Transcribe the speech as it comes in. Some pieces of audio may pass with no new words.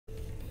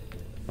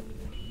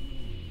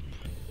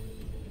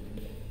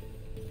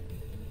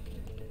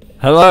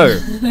Hello!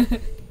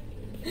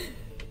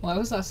 Why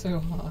was that so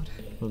hard?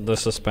 The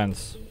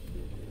suspense.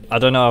 I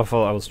don't know if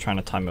I was trying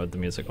to time it with the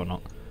music or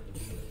not.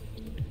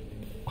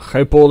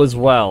 Hope all is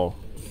well.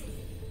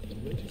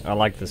 I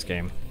like this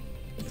game.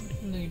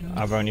 No, you don't.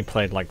 I've only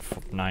played like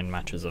 9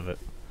 matches of it.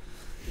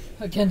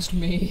 Against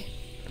me.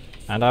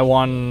 And I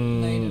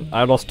won... No, you didn't.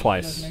 I lost There's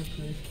twice. no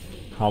proof.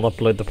 I'll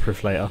upload the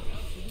proof later.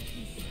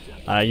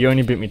 You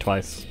only beat me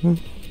twice.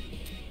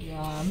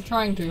 Yeah, I'm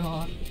trying too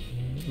hard.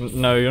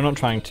 No, you're not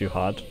trying too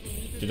hard.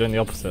 You're doing the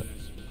opposite.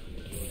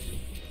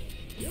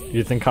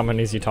 You think I'm an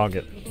easy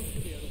target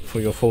for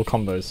your full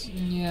combos.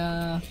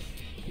 Yeah.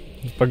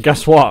 But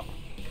guess what?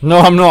 No,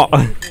 I'm not!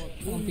 I'll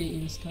beat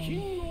you this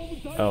time.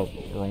 Oh,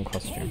 wrong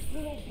costume.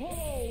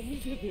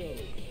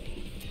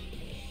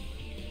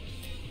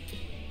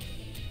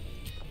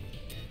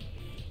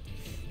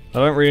 I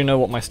don't really know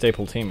what my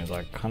staple team is,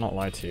 I cannot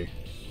lie to you.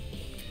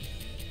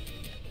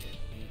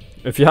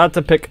 If you had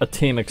to pick a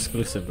team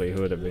exclusively,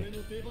 who would it be?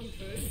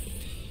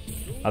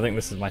 I think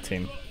this is my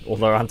team,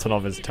 although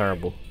Antonov is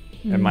terrible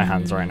in my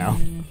hands right now.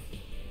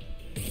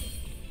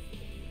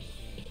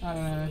 I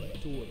don't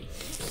know.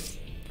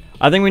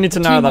 I think we need to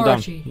narrow that down,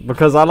 Archie.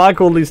 because I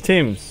like all these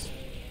teams.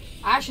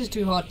 Ash is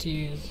too hard to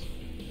use.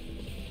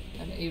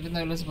 And even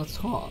though Elizabeth's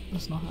hot,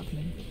 that's not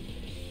happening.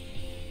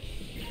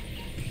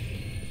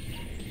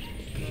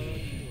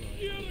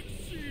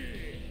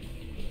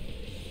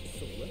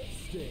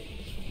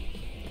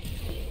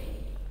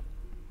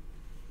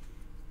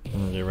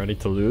 You ready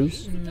to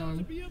lose? No.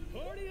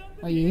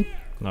 Are you?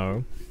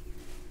 No.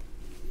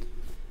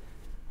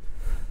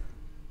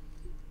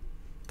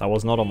 That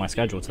was not on my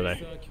schedule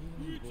today.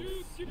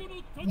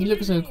 You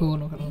look so cool,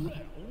 not gonna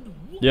lie.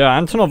 Yeah,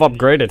 Antonov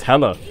upgraded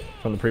hella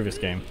from the previous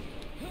game.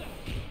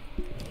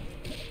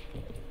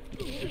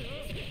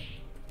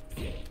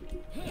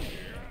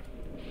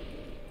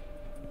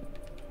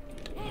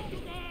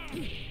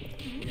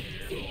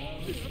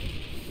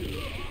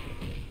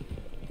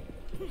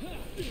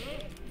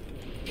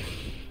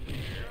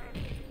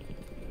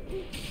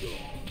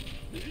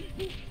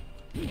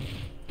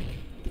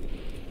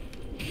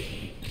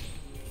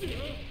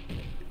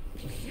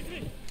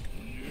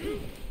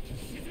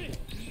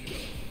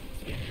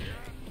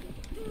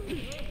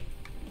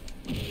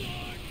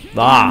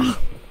 Ah!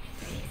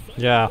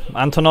 Yeah,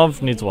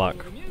 Antonov needs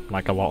work.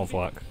 Like a lot of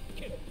work.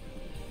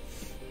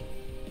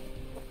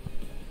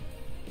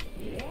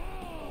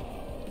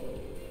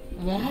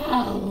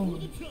 Wow.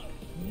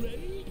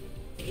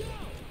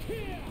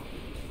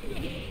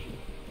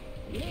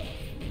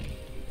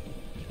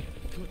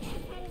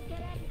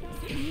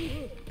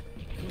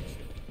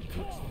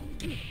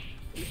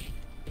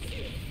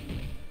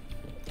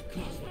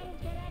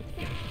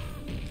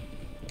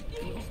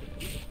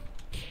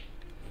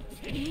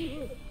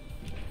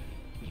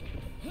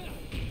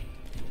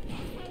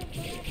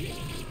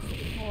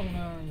 Oh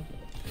no.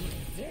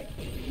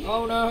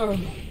 Oh no.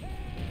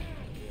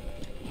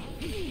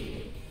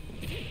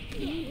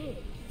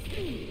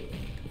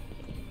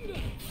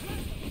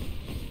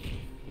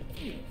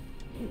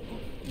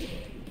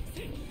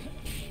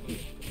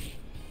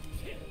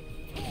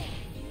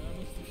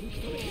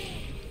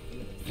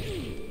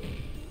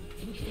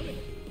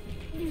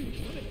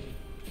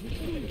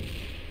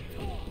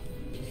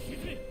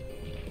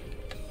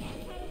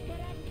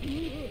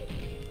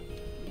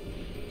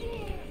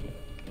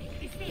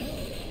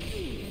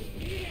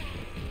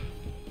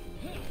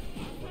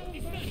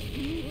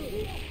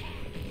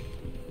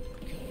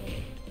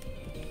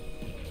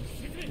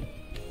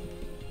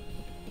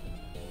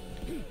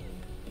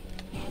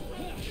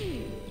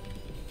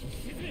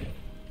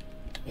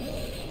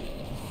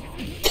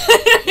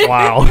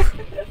 Wow.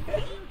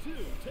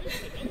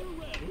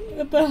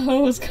 What the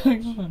hell is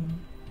going on?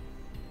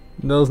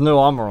 There was no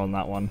armor on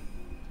that one.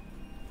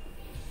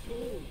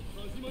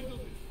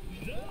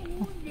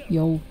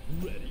 Yo.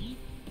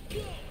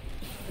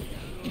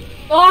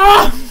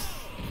 Oh!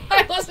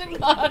 I wasn't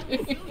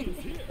guarding.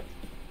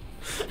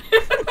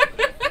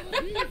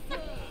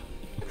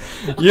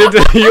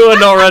 You were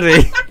not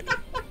ready.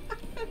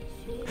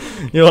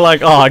 You were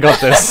like, oh, I got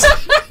this.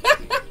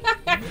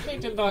 I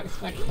did not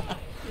expect that.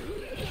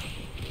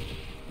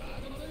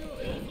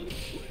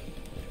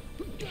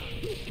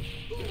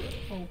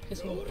 Oh,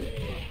 piss off.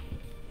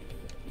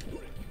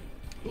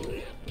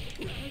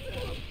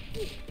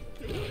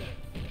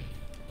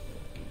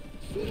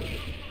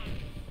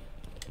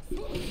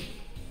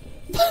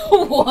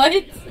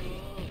 What?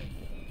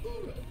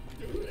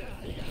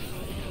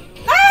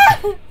 Ah!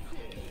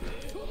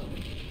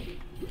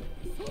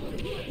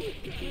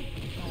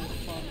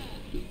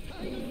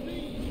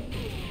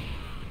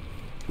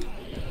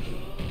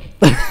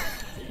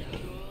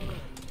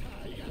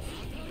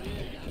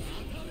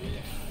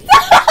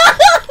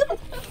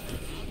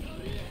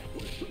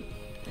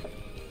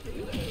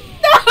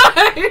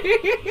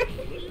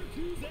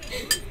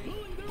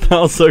 That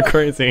was so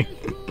crazy.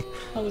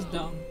 That was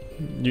dumb.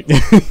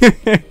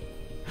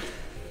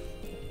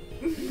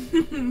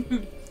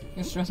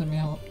 You're stressing me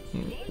out.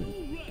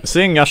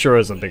 Seeing Yashiro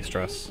is a big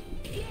stress.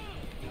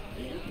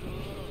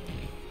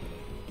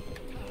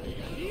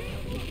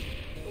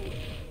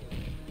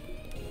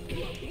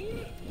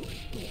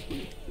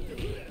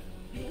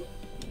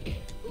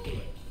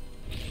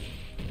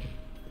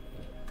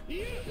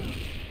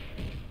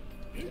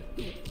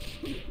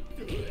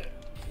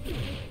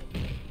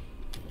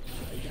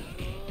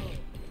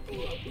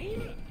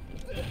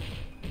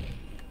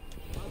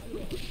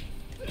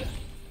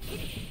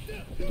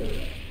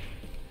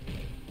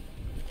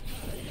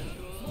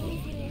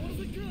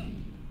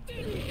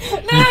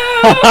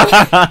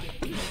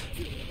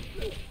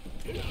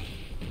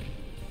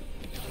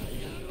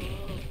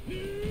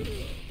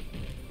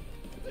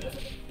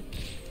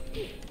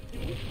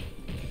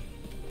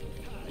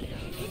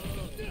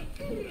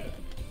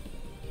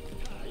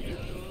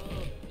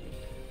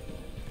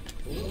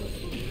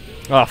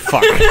 Oh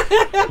fuck.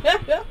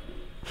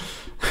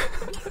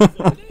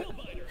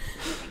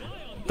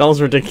 That was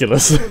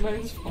ridiculous.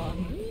 Ramon's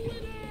fun.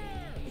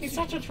 He's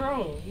such a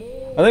troll.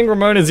 I think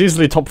Ramon is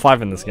easily top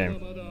 5 in this game.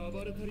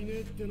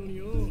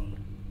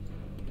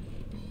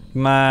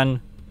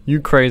 Man,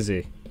 you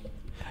crazy.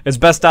 It's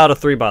best out of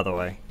 3, by the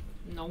way.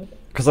 No.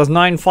 Because there's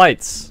 9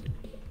 fights.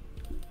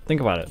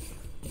 Think about it.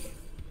 Do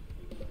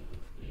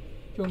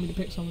you want me to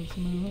pick someone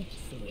from the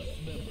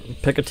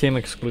list? Pick a team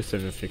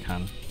exclusive if you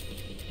can.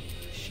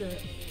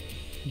 Shit.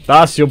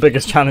 That's your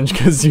biggest challenge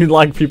because you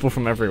like people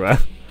from everywhere.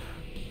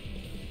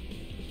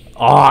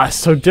 Ah, it's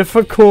so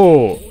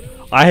difficult.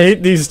 I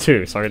hate these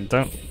two. Sorry,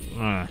 don't.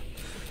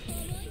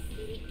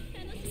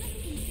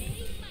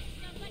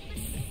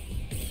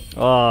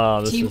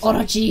 Oh, Team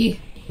Orochi.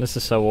 This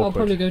is so awkward. I'll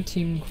probably go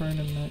Team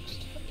Cronin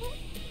next.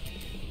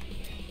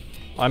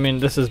 I mean,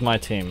 this is my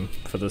team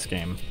for this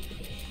game.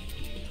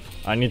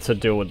 I need to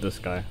deal with this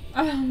guy.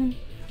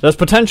 There's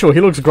potential.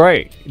 He looks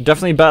great.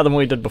 Definitely better than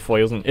what he did before.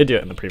 He was an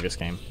idiot in the previous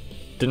game.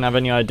 Didn't have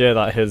any idea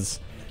that his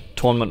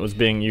tournament was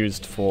being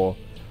used for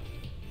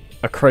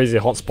a crazy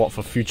hotspot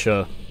for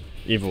future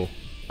evil.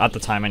 At the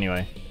time,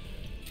 anyway.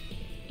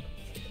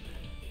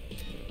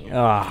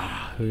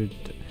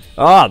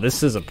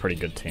 This is a pretty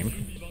good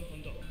team.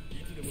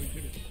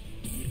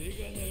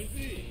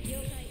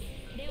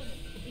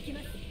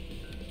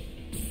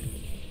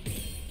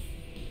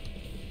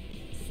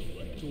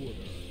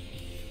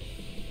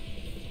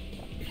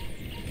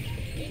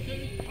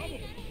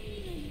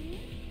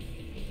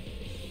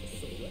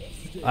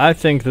 I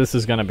think this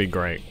is gonna be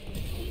great.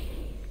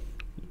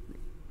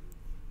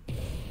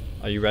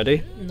 Are you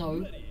ready?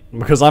 No.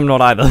 Because I'm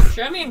not either.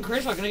 Jeremy and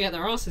Chris are gonna get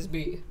their asses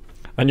beat.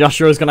 And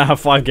Yashiro's gonna have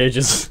 5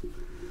 gauges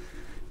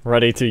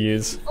ready to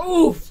use.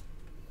 Oof!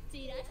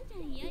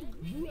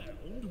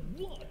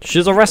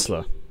 She's a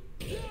wrestler.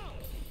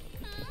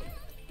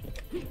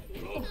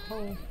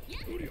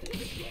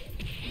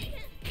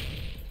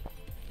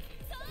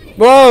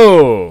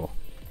 Whoa!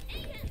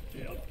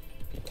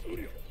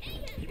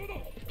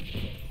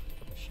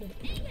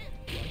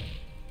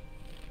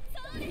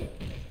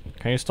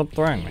 Can you stop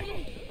throwing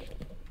me?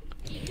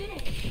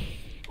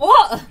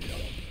 What?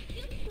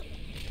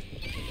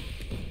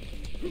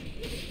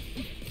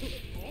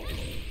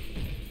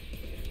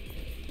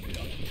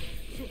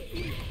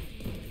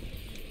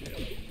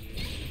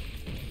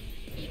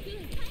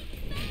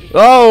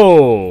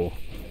 Oh!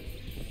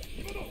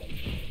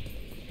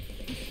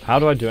 How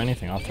do I do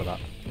anything after that?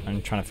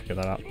 I'm trying to figure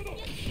that out.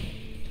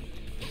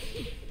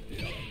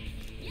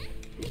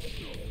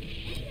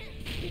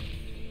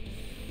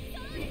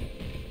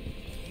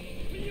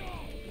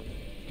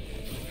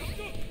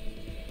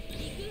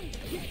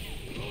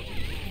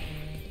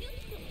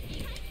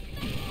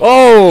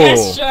 Oh!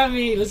 Yes,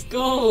 Jeremy, let's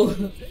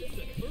go!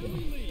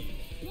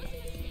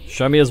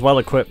 Show me is well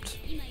equipped.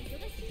 You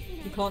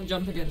can't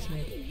jump against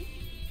me.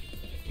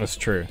 That's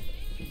true.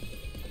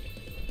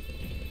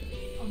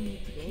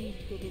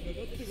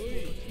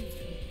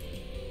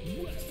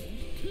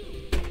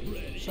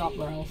 Sharp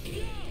Ralph.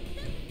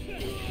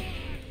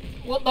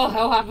 What the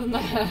hell happened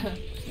there?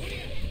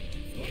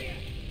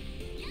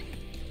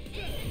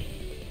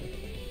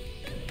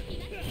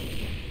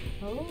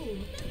 Oh.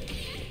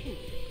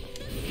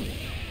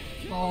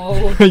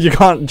 You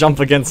can't jump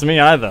against me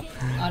either.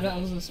 I know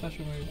it was a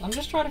special move. I'm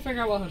just trying to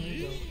figure out what her move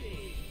is.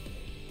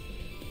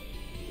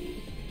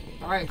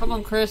 Alright, come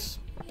on, Chris.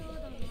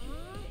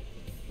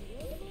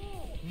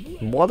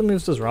 What other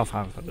moves does Ralph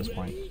have at this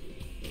point?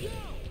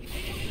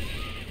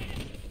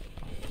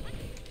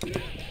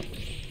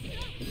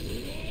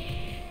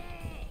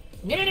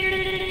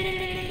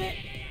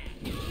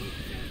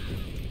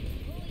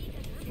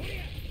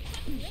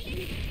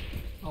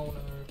 Oh no.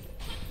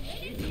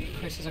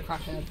 Chris is a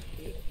crackhead.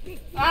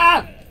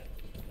 Ah!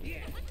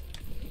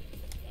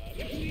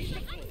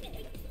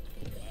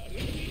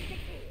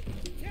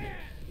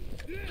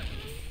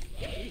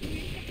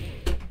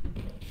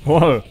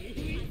 Whoa. I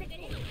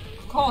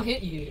can't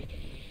hit you.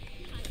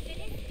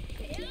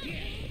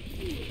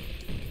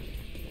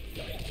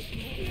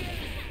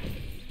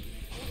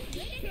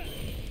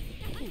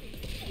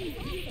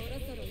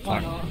 Oh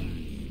no.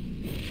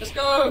 Let's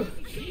go!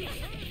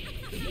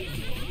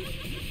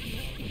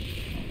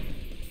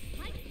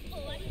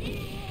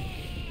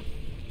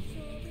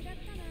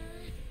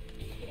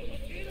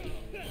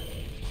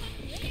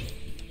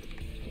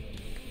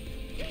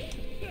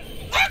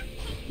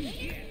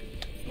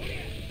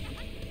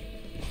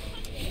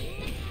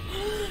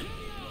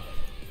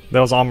 There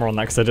was armor on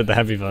that because I did the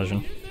heavy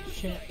version.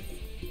 Shit.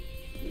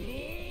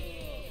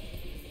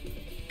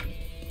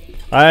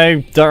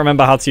 I don't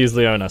remember how to use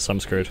Leona, so I'm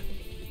screwed.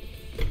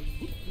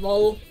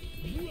 Lol.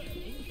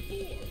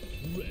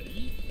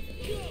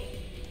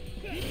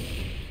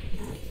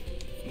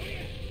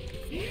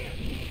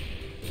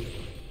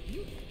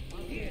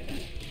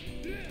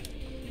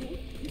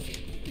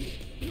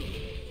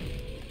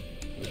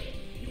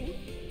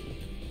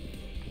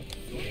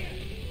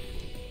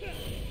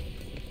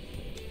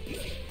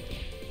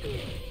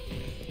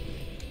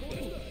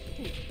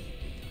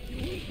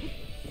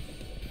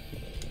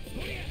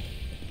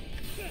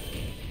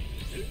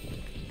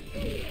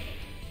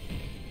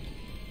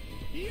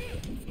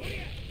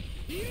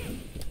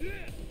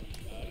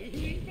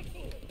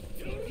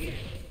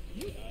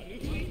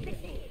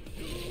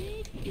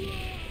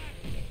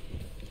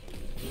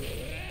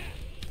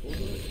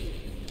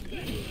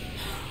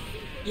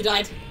 You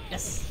died.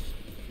 Yes.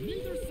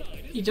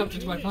 You jumped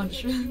into my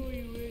punch.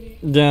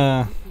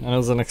 Yeah, and it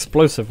was an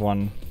explosive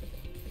one.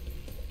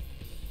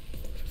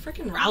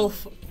 Freaking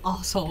Ralph,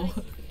 asshole.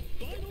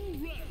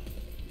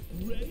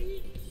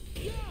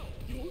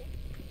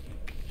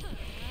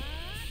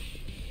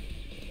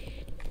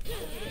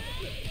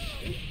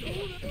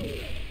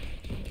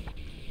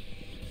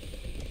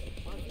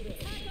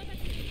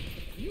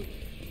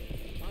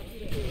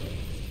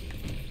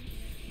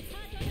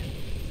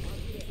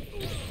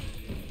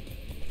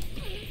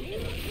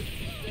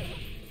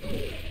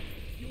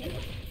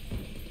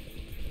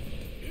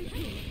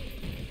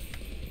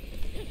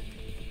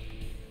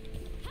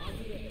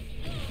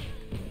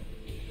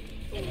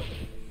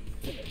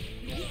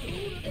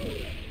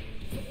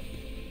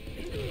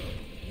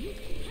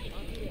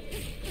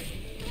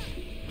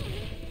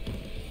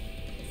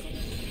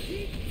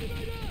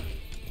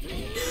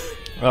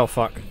 Oh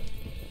fuck.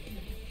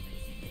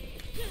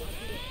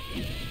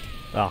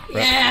 Ah, rip.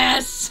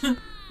 Yes!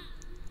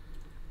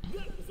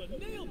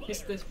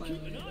 It's this way.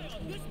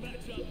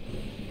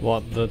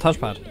 What, the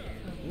touchpad?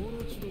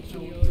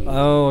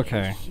 Oh,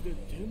 okay.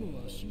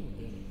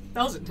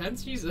 That was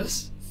intense,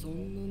 Jesus.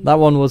 That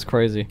one was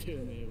crazy.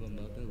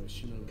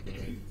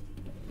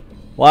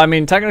 Well, I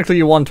mean, technically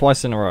you won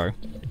twice in a row.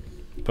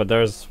 But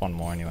there's one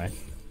more anyway.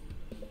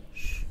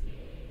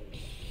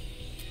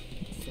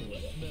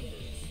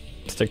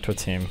 Stick to a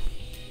team.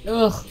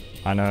 Ugh.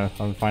 I know,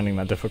 I'm finding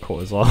that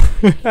difficult as well.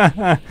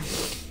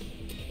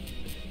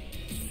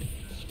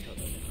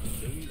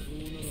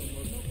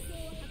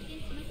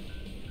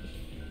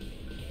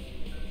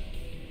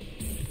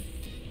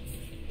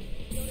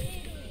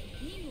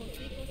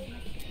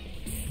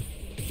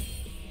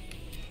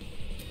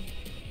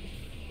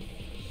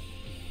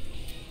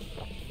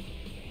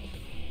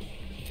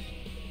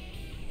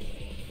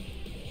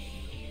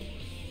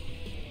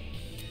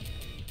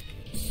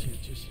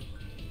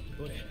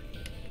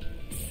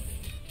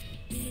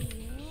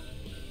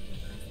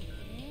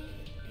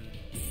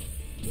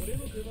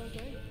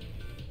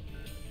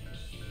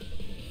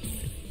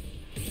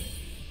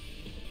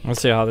 Let's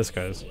see how this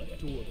goes.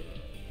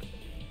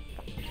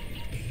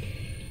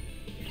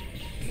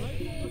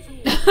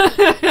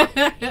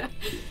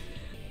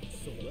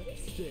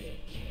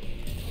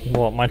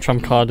 What, my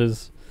trump card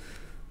is...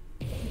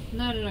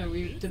 No,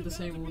 we did the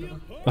same order.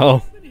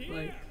 Oh.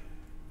 Like,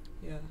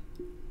 yeah.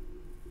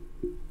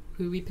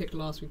 Who we picked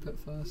last we put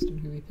first, and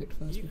who we picked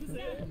first we put...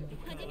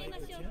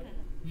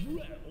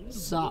 Yeah.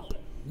 Sup.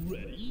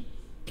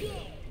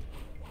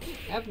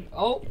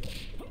 Oh!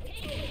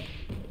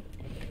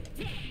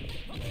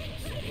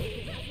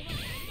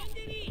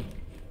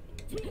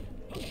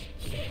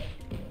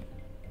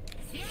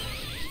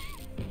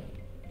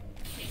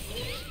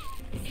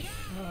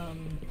 No.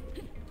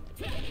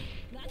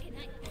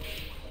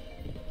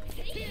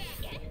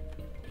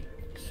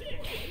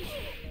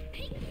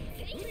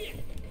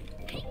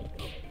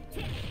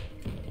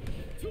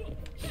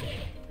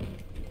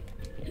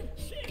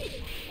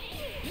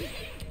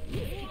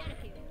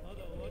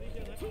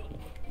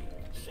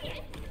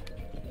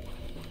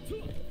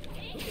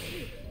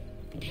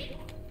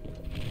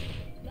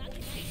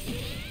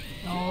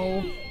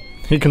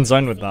 He can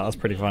zone with that, that's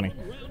pretty funny.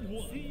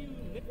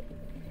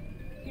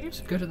 He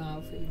looks good in that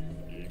outfit.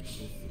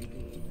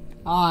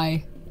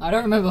 I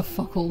don't remember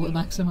fuck all with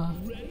Maxima.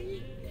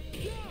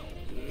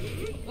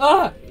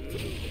 Ah!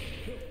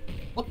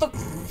 What the?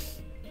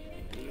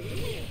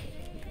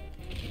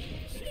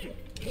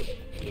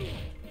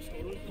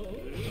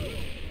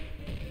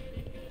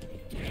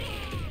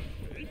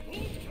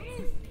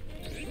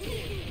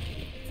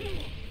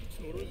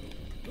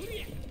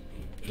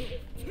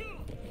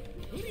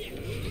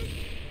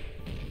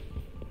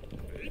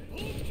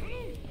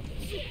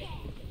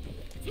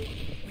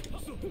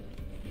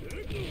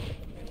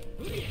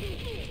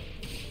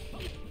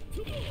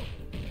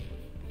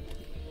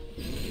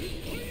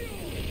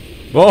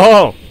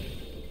 Whoa!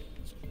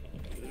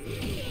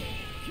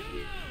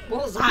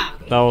 What was that?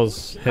 That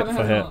was hit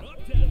for hit.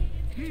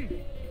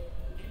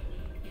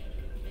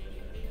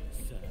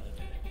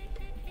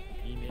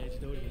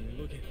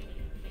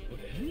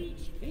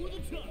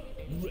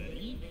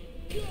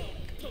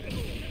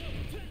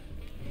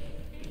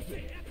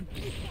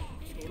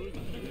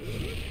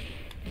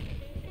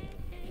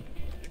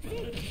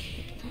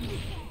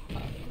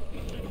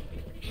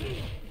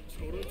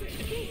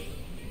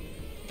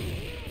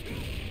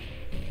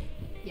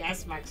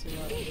 Yes, Maxima.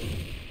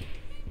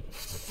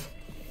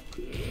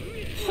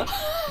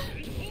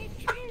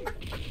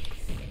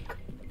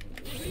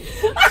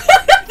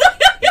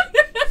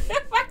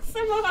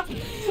 Maxima!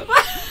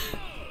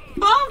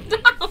 Calm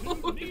down!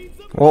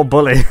 What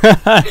bully?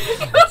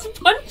 I was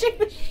punching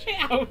the shit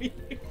out of you.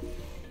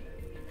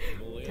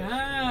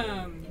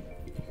 Damn.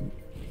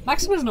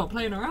 Maxima's not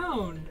playing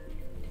around.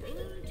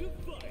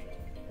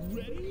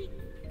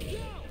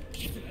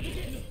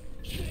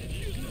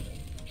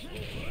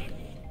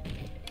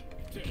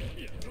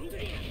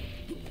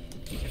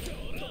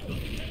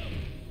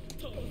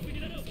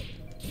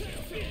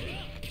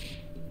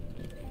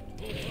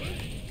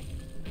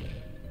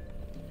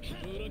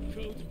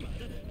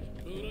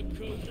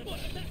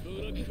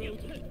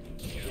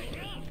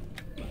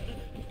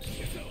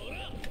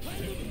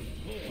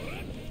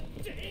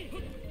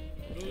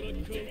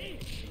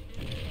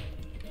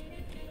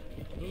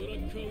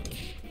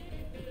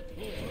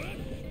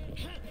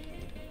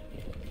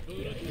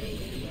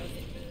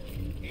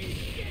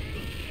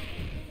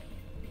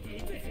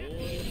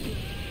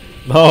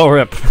 Oh,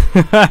 rip.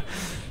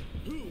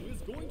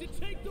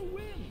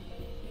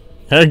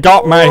 He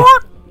got me.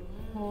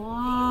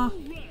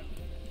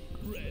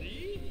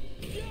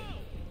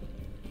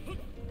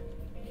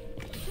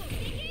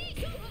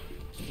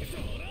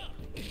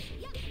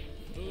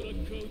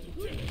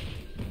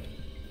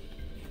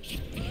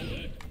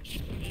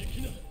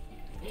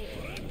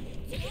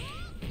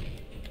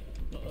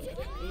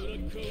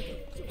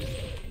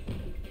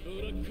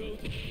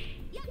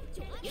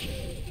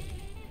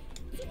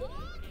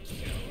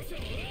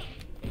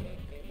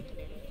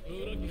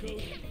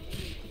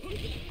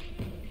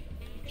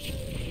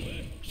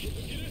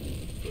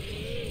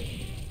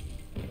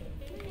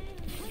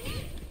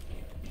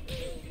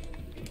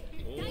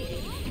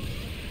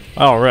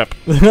 Oh, rip.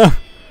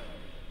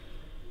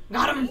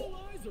 Got him!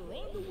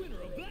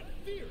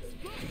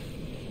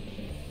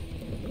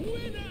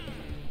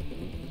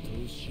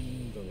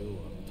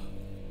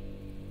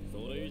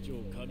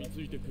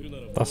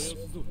 That's...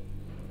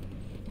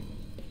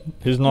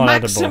 He's not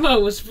Maximo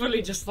edible. was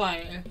fully just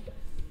like,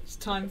 it's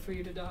time for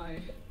you to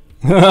die.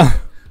 That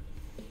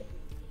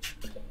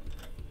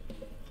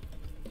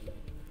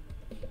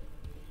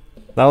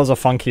was a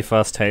funky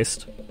first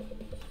taste.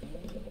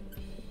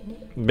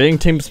 Being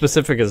team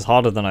specific is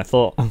harder than I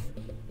thought.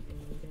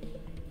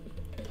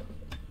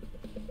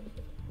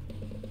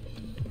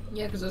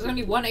 Yeah, because there's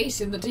only one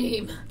ace in the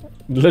team.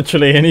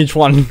 Literally in each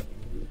one.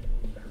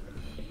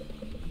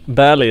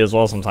 Barely as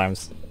well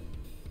sometimes.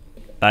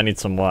 That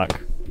needs some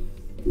work.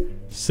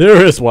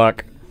 Serious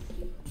work.